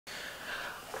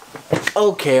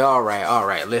Okay,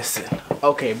 alright, listen.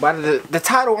 Okay, by the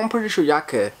title, I'm pretty sure y'all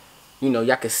could,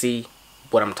 y'all could see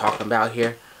what I'm talking about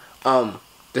here.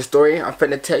 The story I'm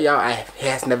finna tell y'all, it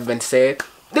has never been said.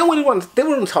 They wouldn't want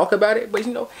to talk about it, but it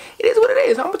is what it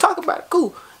is. I'm gonna talk about it,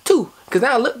 cool, too. Cause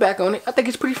now I look back on it, I think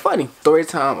it's pretty funny. Story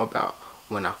time about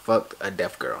when I fucked a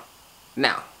deaf girl.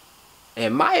 Now,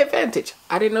 in my advantage,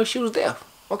 I didn't know she was deaf,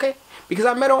 okay? Because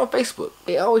I met her on Facebook.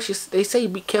 They say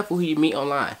be careful who you meet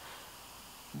online.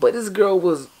 But this girl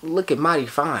was looking mighty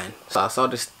fine. So I saw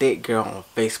this thick girl on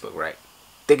Facebook, right?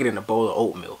 Thicker than a bowl of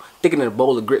oatmeal. Thicker than a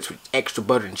bowl of grits with extra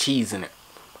butter and cheese in it.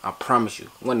 I promise you,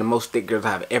 one of the most thick girls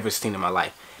I've ever seen in my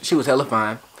life. She was hella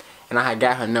fine, and I had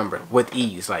got her number with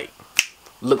ease. Like,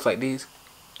 looks like these.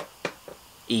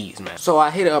 Ease, man. So I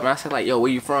hit her up and I said like, yo,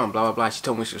 where you from? Blah, blah, blah. She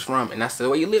told me she was from. And I said,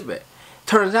 where you live at?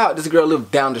 Turns out this girl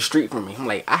lived down the street from me. I'm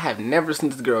like, I have never seen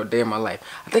this girl a day in my life.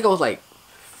 I think I was like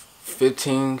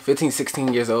 15,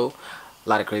 16 years old. A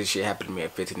lot of crazy shit happened to me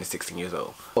at 15 to 16 years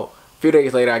old. So, a few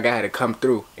days later, I got her to come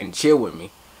through and chill with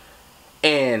me.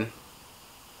 And,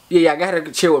 yeah, I got her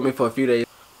to chill with me for a few days.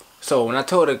 So, when I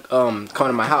told her come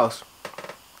to my house,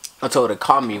 I told her to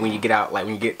call me when you get out, like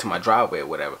when you get to my driveway or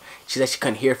whatever. She said she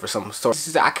couldn't hear for some sort.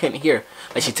 She said I couldn't hear.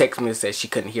 Like she texted me and said she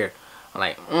couldn't hear. I'm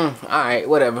like, alright,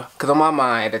 whatever. Cause on my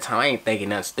mind at the time I ain't thinking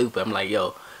nothing stupid. I'm like,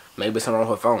 yo, maybe something wrong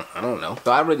with her phone. I don't know.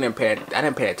 So I really didn't pay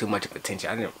that too much of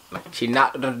attention. She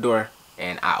knocked on the door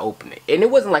and I opened it. And it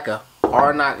wasn't like a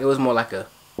R knock, it was more like a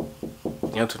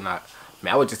gentle knock.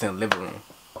 Man, I was just in the living room.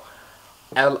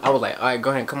 I was like, alright,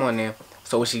 go ahead and come on in.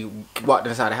 So when she walked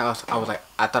inside the house, I was like,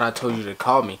 I thought I told you to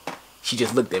call me. She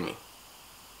just looked at me.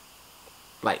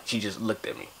 Like, she just looked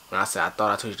at me. When I said, I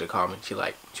thought I told you to call me, she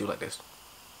was like this.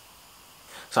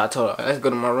 So I told her, let's go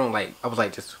to my room. Like, I was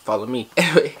like, just follow me.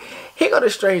 Here go the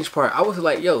strange part. I was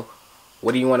like, yo,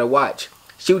 what do you want to watch?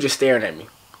 She was just staring at me.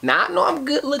 Now, I know I'm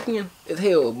good looking as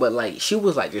hell, but like, she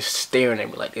was like just staring at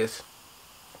me like this.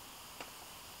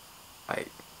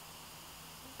 Like,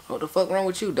 what the fuck wrong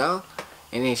with you, dog?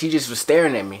 And then she just was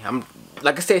staring at me. I'm,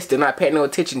 like I said, still not paying no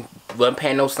attention. Wasn't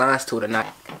paying no signs to it or not.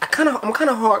 I'm kind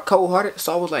of cold-hearted.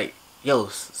 So I was like, yo,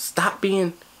 stop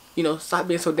being, stop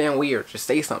being so damn weird. Just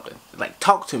say something. Like,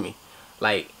 talk to me.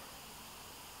 Like,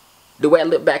 the way I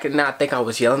look back and now I think I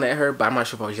was yelling at her. But I'm not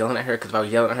sure if I was yelling at her. Because if I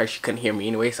was yelling at her, she couldn't hear me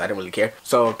anyway. So I didn't really care.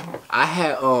 So I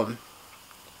had,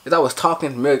 as I was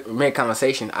talking,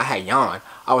 mid-conversation, I had yawned.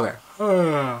 I was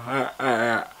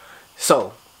like,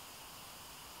 So,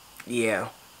 yeah.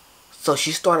 So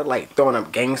she started like throwing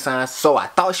up gang signs. So I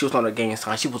thought she was on a gang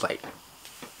sign. She was like,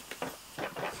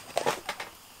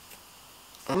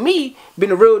 me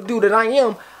being the real dude that I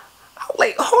am, I was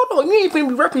like, hold on, you ain't finna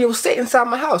be repping your set inside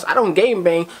my house. I don't game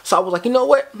bang. So I was like, you know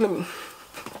what? I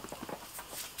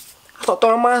started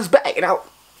throwing mine back, and I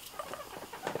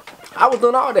was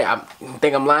doing all that. I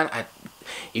think I'm lying.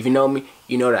 If you know me,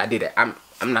 you know that I did that. I'm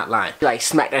not lying. She like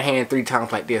smacked her hand 3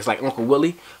 times like this, like Uncle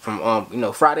Willie from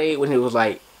Friday when he was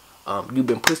like, you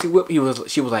been pussy whipped.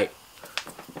 She was like.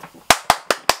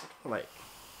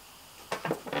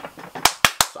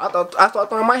 So I started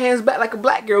throwing my hands back like a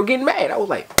black girl getting mad. I was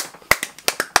like,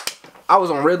 I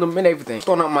was on rhythm and everything.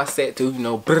 Throwing out my set too, I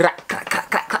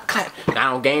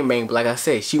don't game bang, but like I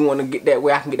said, she want to get that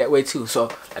way, I can get that way too. So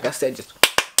like I said, just.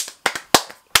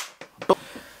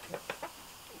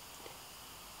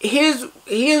 Here's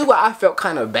why I felt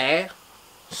kind of bad.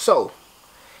 So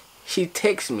she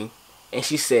texted me and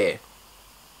she said,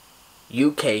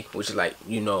 UK, which is like,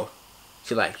 she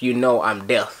like, I'm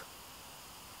deaf.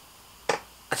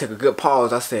 I took a good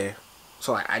pause. I said,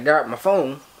 so I grabbed my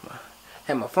phone,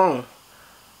 had my phone.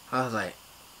 I was like,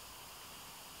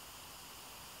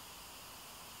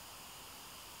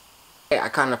 I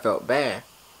kind of felt bad.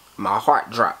 My heart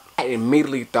dropped. I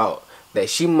immediately thought that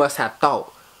she must have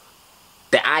thought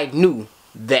that I knew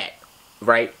that,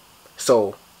 right?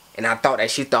 So, and I thought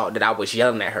that she thought that I was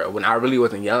yelling at her when I really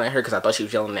wasn't yelling at her because I thought she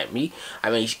was yelling at me. I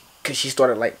mean, because she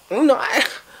started like,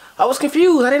 I was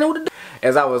confused. I didn't know what to do.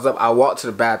 As I was up, I walked to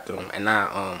the bathroom and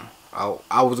I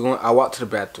walked to the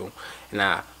bathroom and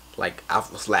I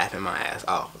was laughing my ass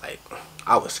off. Like,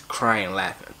 I was crying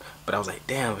laughing. But I was like,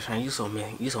 damn, Rashawn, you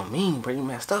so mean, bro. You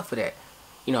messed up for that.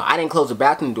 I didn't close the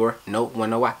bathroom door. Nope,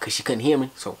 wanna know why? Because she couldn't hear me.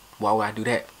 So why would I do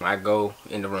that? I go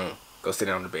in the room, go sit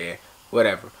down on the bed,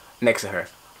 whatever, next to her.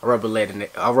 I rub her leg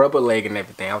and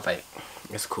everything. I was like,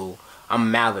 it's cool.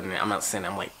 I'm mouthing it. I'm not saying it.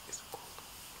 I'm like, it's cool.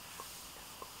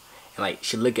 And like,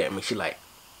 she look at me. She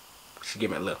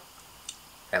give me a look.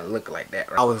 That look like that.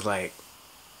 Right? I was like,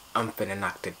 I'm finna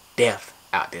knock the death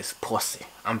out this pussy.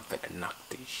 I'm finna knock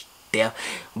this death.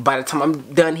 By the time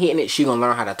I'm done hitting it, she gonna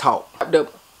learn how to talk.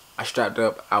 I strapped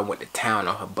up. I went to town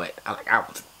on her butt.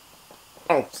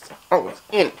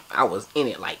 I was in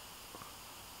it like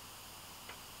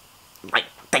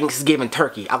Thanksgiving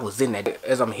turkey. I was in that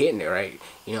as I'm hitting it, right?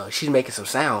 You know, she's making some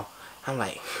sound. I'm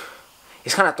like,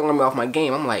 it's kind of throwing me off my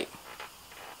game. I'm like,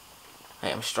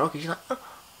 hey, I'm stroking. She's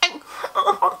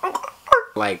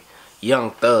like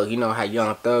Young Thug. You know how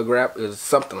Young Thug rap? It was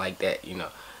something like that, you know.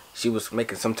 She was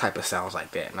making some type of sounds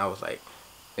like that. And I was like,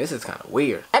 this is kind of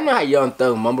weird. I know how Young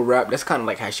Thug mumble rap. That's kind of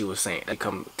like how she was saying. They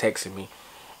come texting me.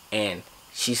 And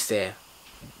she said,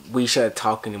 we shouldn't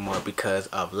talk anymore because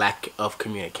of lack of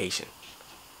communication.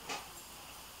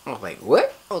 I was like,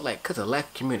 what? I was like, because of lack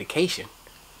of communication.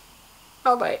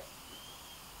 I was like,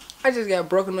 I just got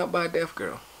broken up by a deaf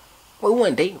girl. Well, we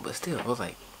weren't dating, but still. I was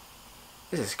like,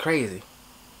 this is crazy.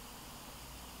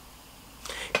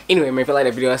 Anyway, man, if you like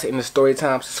that video, that's it in the story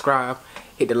time. Subscribe,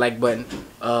 hit the like button.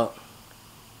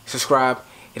 Subscribe,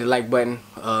 hit the like button.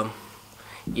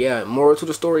 Yeah, moral to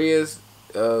the story is,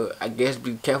 I guess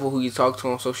be careful who you talk to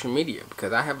on social media,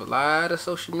 because I have a lot of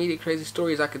social media crazy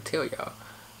stories I could tell y'all.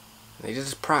 They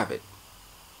just private,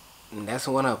 and that's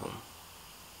one of them.